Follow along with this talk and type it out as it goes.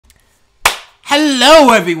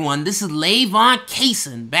Hello everyone, this is Lavon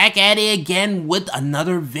Cason back at it again with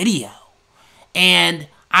another video. And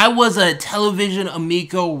I was a Intellivision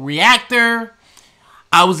Amico reactor.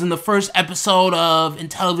 I was in the first episode of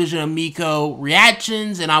Intellivision Amico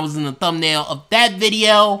reactions and I was in the thumbnail of that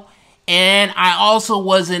video. And I also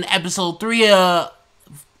was in episode 3 of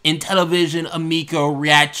Intellivision Amico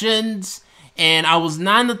reactions. And I was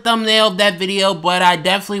not in the thumbnail of that video, but I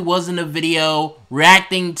definitely was in a video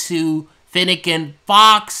reacting to Finnegan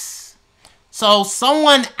Fox. So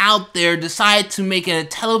someone out there decided to make a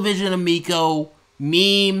Intellivision Amico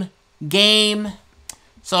meme game.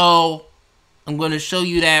 So I'm going to show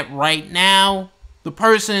you that right now. The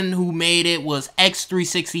person who made it was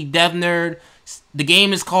X360 Dev Nerd. The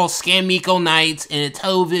game is called SCAMICO Nights, an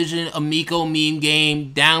Intellivision Amico Meme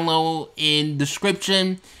Game. Download in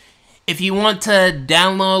description. If you want to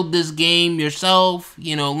download this game yourself,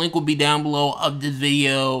 link will be down below of this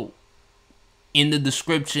video in the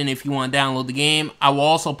description if you want to download the game. I will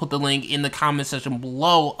also put the link in the comment section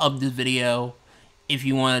below of this video if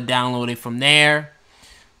you want to download it from there.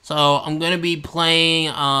 So I'm going to be playing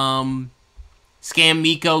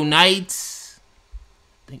SCAMICO Nights.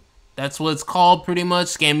 I think that's what it's called pretty much,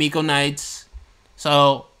 SCAMICO Nights.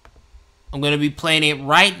 So I'm going to be playing it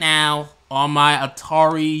right now on my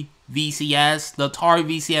Atari VCS. The Atari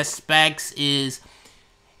VCS specs is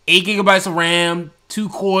 8 GB of RAM, 2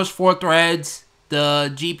 cores, 4 threads.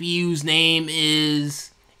 The GPU's name is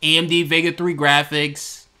AMD Vega 3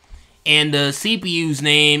 graphics. And the CPU's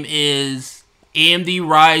name is AMD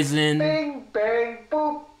Ryzen. Bing, bang,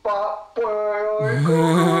 boop, bop,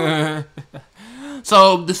 boy.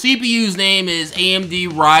 So the CPU's name is AMD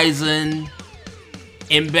Ryzen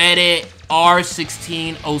Embedded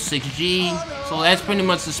R1606G. So that's pretty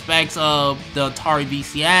much the specs of the Atari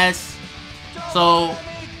VCS. So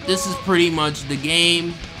this is pretty much the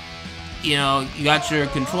game. You got your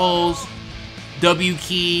controls. W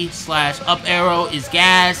key / up arrow is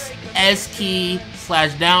gas. S key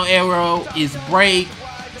 / down arrow is brake.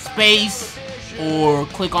 Space or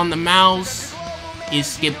click on the mouse is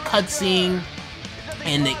skip cutscene.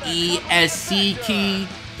 And the ESC key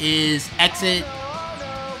is exit.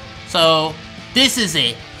 So this is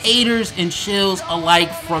it. Haters and shills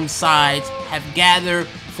alike from sides have gathered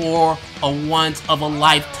for a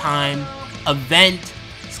once-of-a-lifetime event.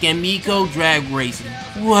 SCAMICO drag racing.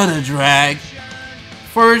 What a drag.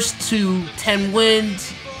 First to 10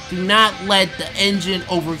 wins. Do not let the engine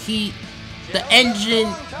overheat. The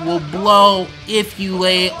engine will blow if you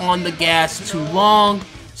lay on the gas too long.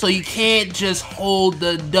 So you can't just hold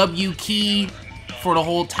the W key for the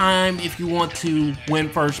whole time if you want to win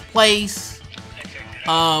first place.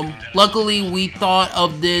 Luckily we thought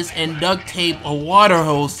of this and duct tape a water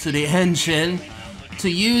hose to the engine. To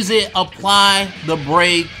use it, apply the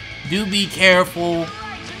brake. Do be careful.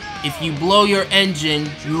 If you blow your engine,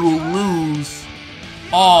 you will lose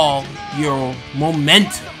all your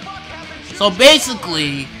momentum. So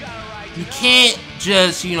basically, you can't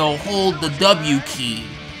just, hold the W key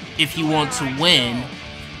if you want to win.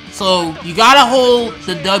 So you gotta hold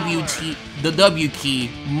the W key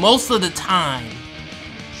most of the time.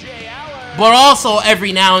 But also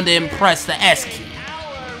every now and then press the S key.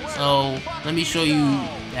 So let me show you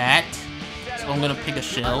that. So I'm gonna pick a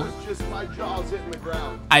shell.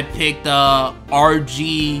 I picked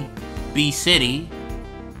RGB City.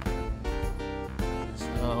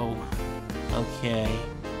 So okay.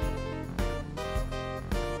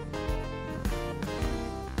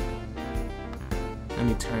 Let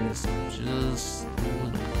me turn this up just a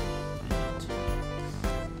little bit.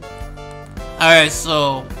 Alright,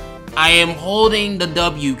 so I am holding the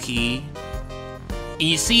W key. And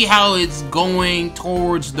you see how it's going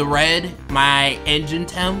towards the red, my engine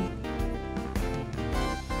temp?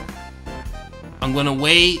 I'm gonna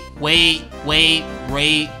wait,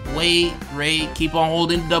 keep on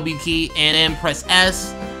holding the W key, and then press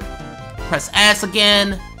S. Press S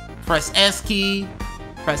again, press S key,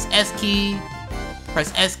 press S key,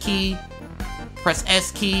 press S key, press S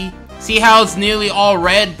key. See how it's nearly all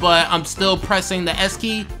red, but I'm still pressing the S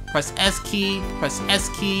key? Press S key, press S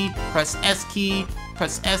key, press S key,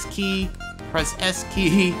 press S key, press S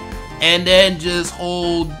key, and then just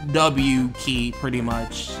hold W key pretty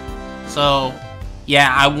much. So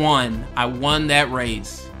yeah, I won that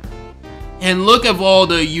race. And look at all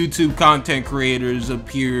the YouTube content creators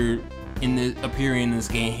appearing in this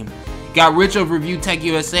game. You got Rich of Review Tech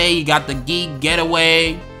USA, you got the Geek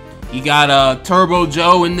Getaway, you got Turbo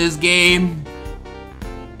Joe in this game.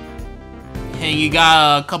 And you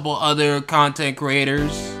got a couple other content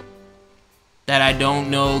creators that I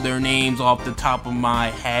don't know their names off the top of my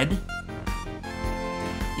head.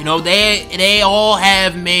 You know, they all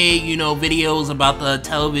have made, you know, videos about the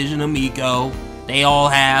Intellivision Amico. They all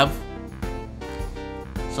have.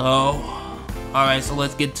 So, alright, so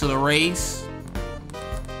let's get to the race.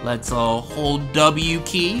 Let's hold W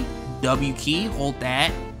key, hold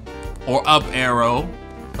that. Or up arrow.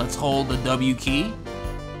 Let's hold the W key.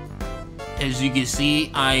 As you can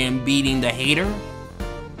see, I am beating the hater.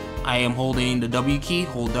 I am holding the W key,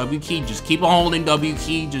 hold W key, just keep on holding W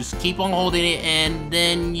key, just keep on holding it, and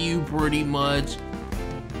then you pretty much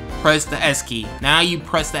press the S key. Now you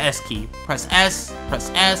press the S key. Press S,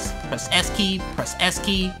 press S, press S key, press S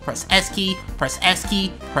key, press S key, press S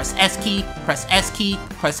key, press S key, press S key,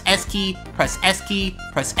 press S key, press S key,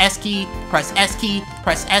 press S key, press S key,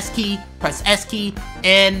 press S key, press S key,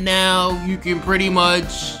 and now you can pretty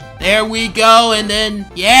much, there we go, and then,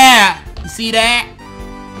 yeah, you see that?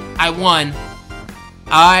 I won.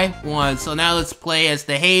 I won. So now let's play as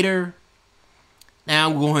the hater. Now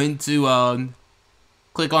I'm going to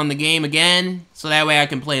click on the game again, so that way I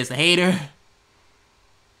can play as the hater.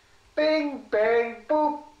 Bing bang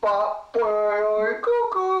boop bop boy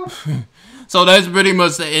cuckoo. So that's pretty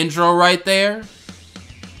much the intro right there.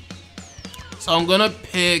 So I'm gonna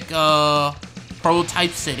pick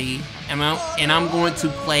Prototype City, and I'm going to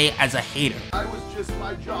play as a hater. I was just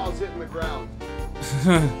my jaws hitting the ground.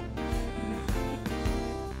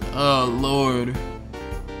 Oh Lord.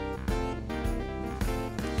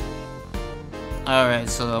 Alright,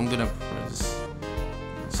 so I'm gonna press.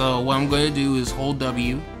 So what I'm gonna do is hold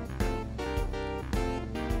W.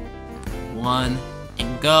 1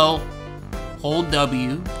 and go. Hold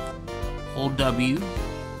W. Hold W.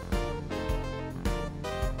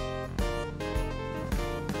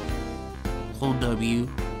 Hold W.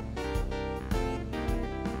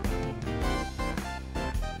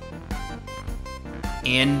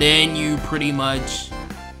 And then you pretty much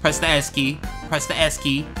press the S key, press the S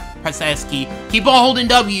key, press the S key. Keep on holding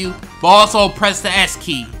W, but also press the S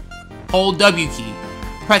key. Hold W key,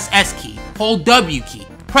 press S key, hold W key,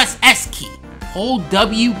 press S key, hold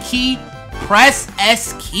W key, press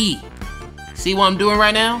S key. See what I'm doing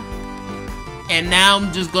right now? And now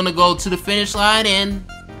I'm just gonna go to the finish line, and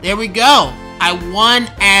there we go. I won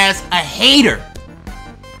as a hater.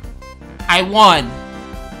 I won.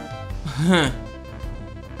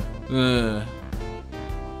 I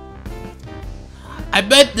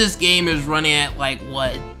bet this game is running at like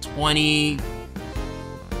what, 20,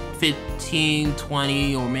 15,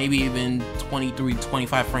 20, or maybe even 23,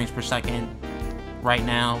 25 frames per second right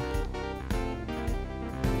now.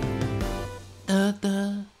 Da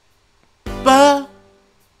da ba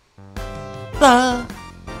ba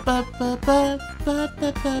ba ba ba ba ba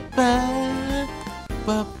ba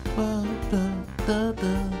ba ba da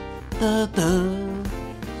da da.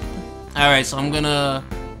 Alright, so I'm gonna...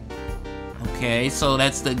 Okay, so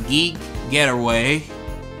that's the Geek Getaway.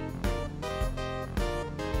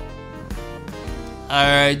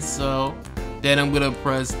 Alright, so... Then I'm gonna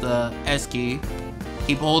press the S key.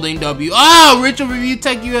 Keep holding W. Oh! Richard Review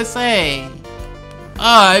Tech USA! Oh,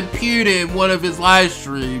 I appeared in one of his live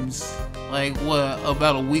streams. Like, what,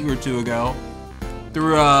 about a week or two ago.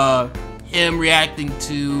 Through, him reacting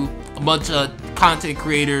to a bunch of content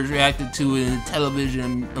creators reacted to an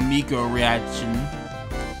Intellivision Amico reaction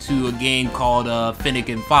to a game called Finnick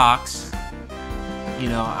and Fox. You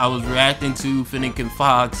know, I was reacting to Finnick and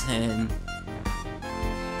Fox, and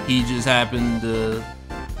he just happened to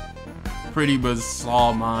pretty much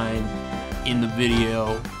saw mine in the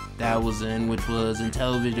video that I was in, which was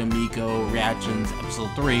Intellivision Amico Reactions Episode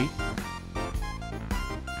 3.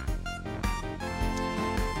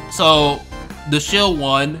 So, the shill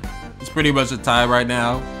won. It's pretty much a tie right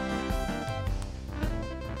now.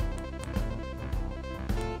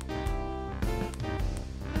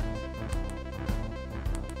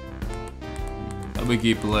 I'm gonna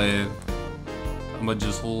keep playing. I'm gonna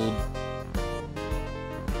just hold.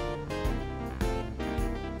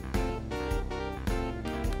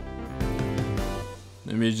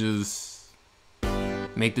 Let me just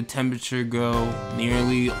make the temperature go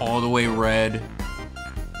nearly all the way red.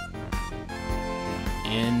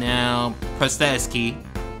 And now press the S key,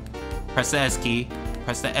 press the S key,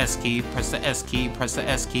 press the S key, press the S key, press the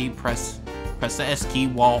S key, press the S key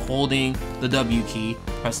while holding the W key.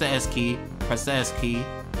 Press the S key, press the S key,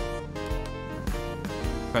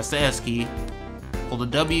 press the S key, hold the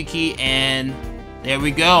W key, and there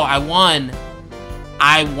we go. I won.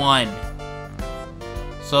 I won.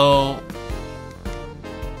 So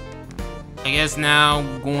I guess now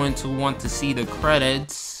I'm going to want to see the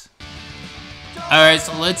credits. Alright,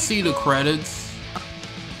 so let's see the credits.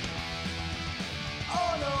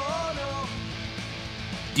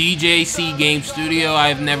 DJC Game Studio.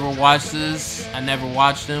 I've never watched this. I never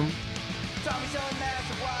watched him.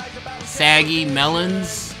 Saggy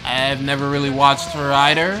Melons. I've never really watched her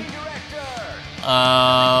either.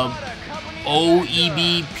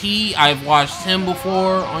 OEBP. I've watched him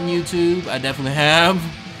before on YouTube. I definitely have.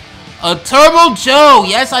 Turbo Joe.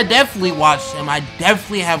 Yes, I definitely watched him. I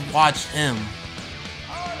definitely have watched him.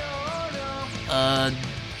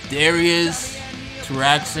 Darius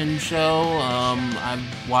Taraxin Show.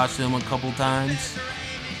 I've watched him a couple times.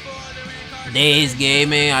 Days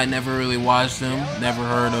Gaming. I never really watched him. Never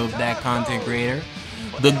heard of that content creator.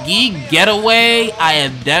 The Geek Getaway. I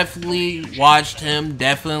have definitely watched him.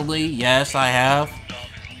 Definitely. Yes, I have.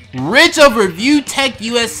 Rich of Review Tech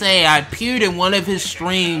USA. I appeared in one of his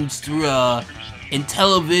streams through a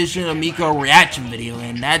Intellivision Amico reaction video,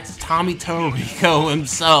 and that's Tommy Tarico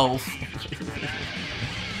himself.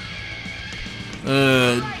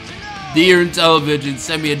 Dear Intellivision,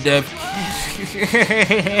 send me a dev.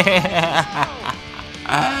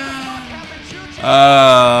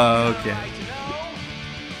 Okay.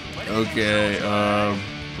 Okay,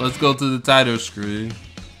 let's go to the title screen.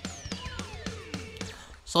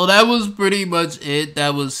 So that was pretty much it.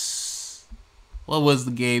 That was, what was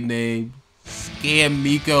the game name?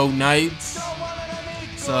 SCAMICO Nights.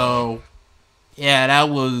 So, yeah, that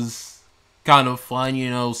was kind of fun, you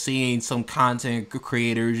know, seeing some content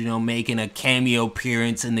creators, you know, making a cameo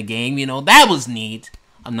appearance in the game. You know, that was neat.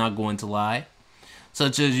 I'm not going to lie.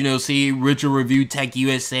 Such as, you know, see Richard Review Tech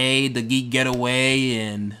USA, The Geek Getaway,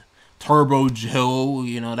 and Turbo Joe.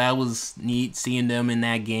 You know, that was neat seeing them in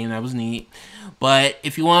that game. That was neat. But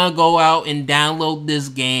if you want to go out and download this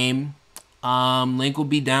game, link will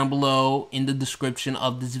be down below in the description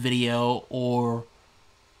of this video. Or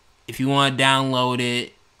if you want to download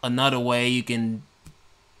it another way, you can,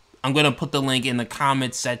 I'm going to put the link in the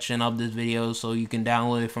comments section of this video so you can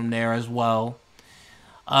download it from there as well.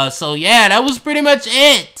 So yeah, that was pretty much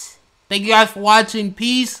it. Thank you guys for watching.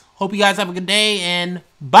 Peace. Hope you guys have a good day, and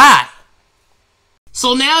bye.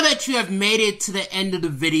 So now that you have made it to the end of the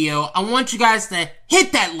video, I want you guys to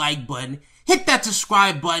hit that like button, hit that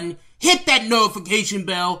subscribe button, hit that notification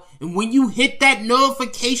bell, and when you hit that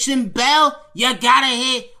notification bell, you gotta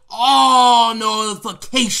hit all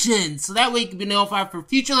notifications, so that way you can be notified for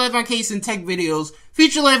future Lavon Cason tech videos,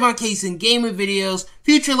 future Lavon Cason gaming videos,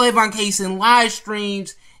 future Lavon Cason live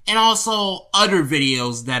streams, and also other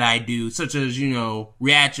videos that I do, such as, you know,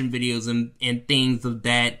 reaction videos and things of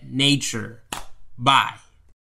that nature. Bye.